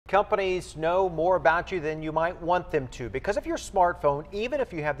Companies know more about you than you might want them to because of your smartphone, even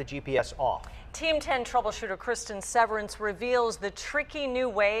if you have the GPS off. Team 10 troubleshooter Kristen Severance reveals the tricky new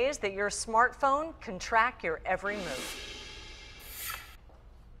ways that your smartphone can track your every move.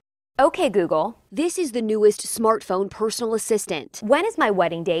 Okay, Google, this is the newest smartphone personal assistant. When is my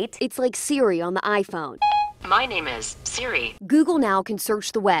wedding date? It's like Siri on the iPhone. My name is Siri. Google now can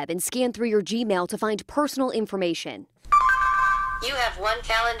search the web and scan through your Gmail to find personal information. You have one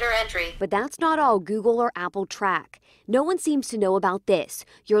calendar entry. But that's not all Google or Apple track. No one seems to know about this,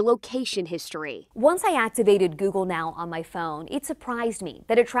 your location history. Once I activated Google Now on my phone, it surprised me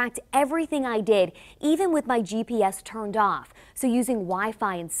that it tracked everything I did, even with my GPS turned off. So using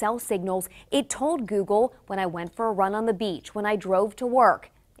Wi-Fi and cell signals, it told Google when I went for a run on the beach, when I drove to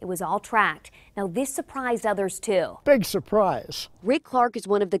work. It was all tracked. Now, this surprised others, too. Big surprise. Rick Clark is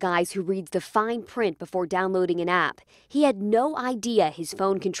one of the guys who reads the fine print before downloading an app. He had no idea his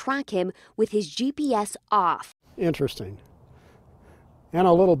phone can track him with his GPS off. Interesting. And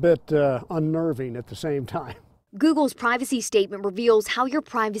a little bit unnerving at the same time. Google's privacy statement reveals how your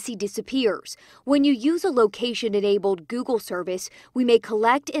privacy disappears. When you use a location-enabled Google service, we may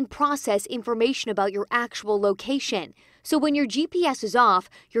collect and process information about your actual location. So when your GPS is off,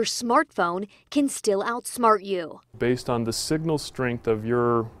 your smartphone can still outsmart you. Based on the signal strength of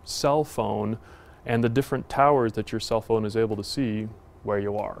your cell phone and the different towers that your cell phone is able to see where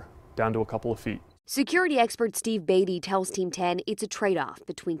you are, down to a couple of feet. Security expert Steve Beatty tells Team 10 it's a trade-off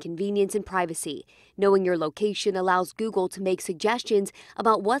between convenience and privacy. Knowing your location allows Google to make suggestions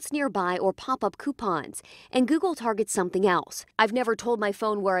about what's nearby or pop up coupons. And Google targets something else. I've never told my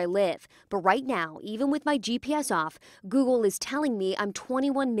phone where I live, but right now, even with my GPS off, Google is telling me I'm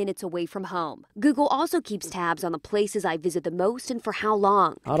 21 minutes away from home. Google also keeps tabs on the places I visit the most and for how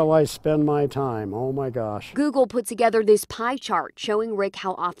long. How do I spend my time? Oh my gosh. Google put together this pie chart showing Rick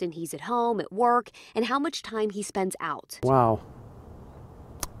how often he's at home, at work, and how much time he spends out. Wow.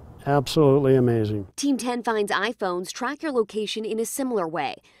 Absolutely amazing. Team 10 finds iPhones track your location in a similar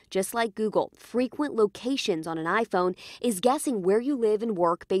way. Just like Google, frequent locations on an iPhone is guessing where you live and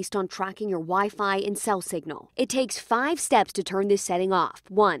work based on tracking your Wi-Fi and cell signal. It takes 5 steps to turn this setting off.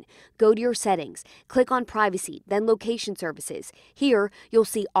 1. Go to your settings. Click on Privacy, then Location Services. Here, you'll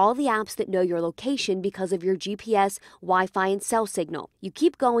see all the apps that know your location because of your GPS, Wi-Fi, and cell signal. You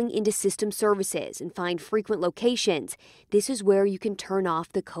keep going into System Services and find Frequent Locations. This is where you can turn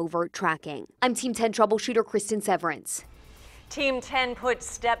off the covert tracking. I'm Team 10 troubleshooter Kristen Severance. Team 10 put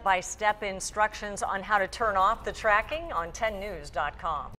step-by-step instructions on how to turn off the tracking on 10news.com.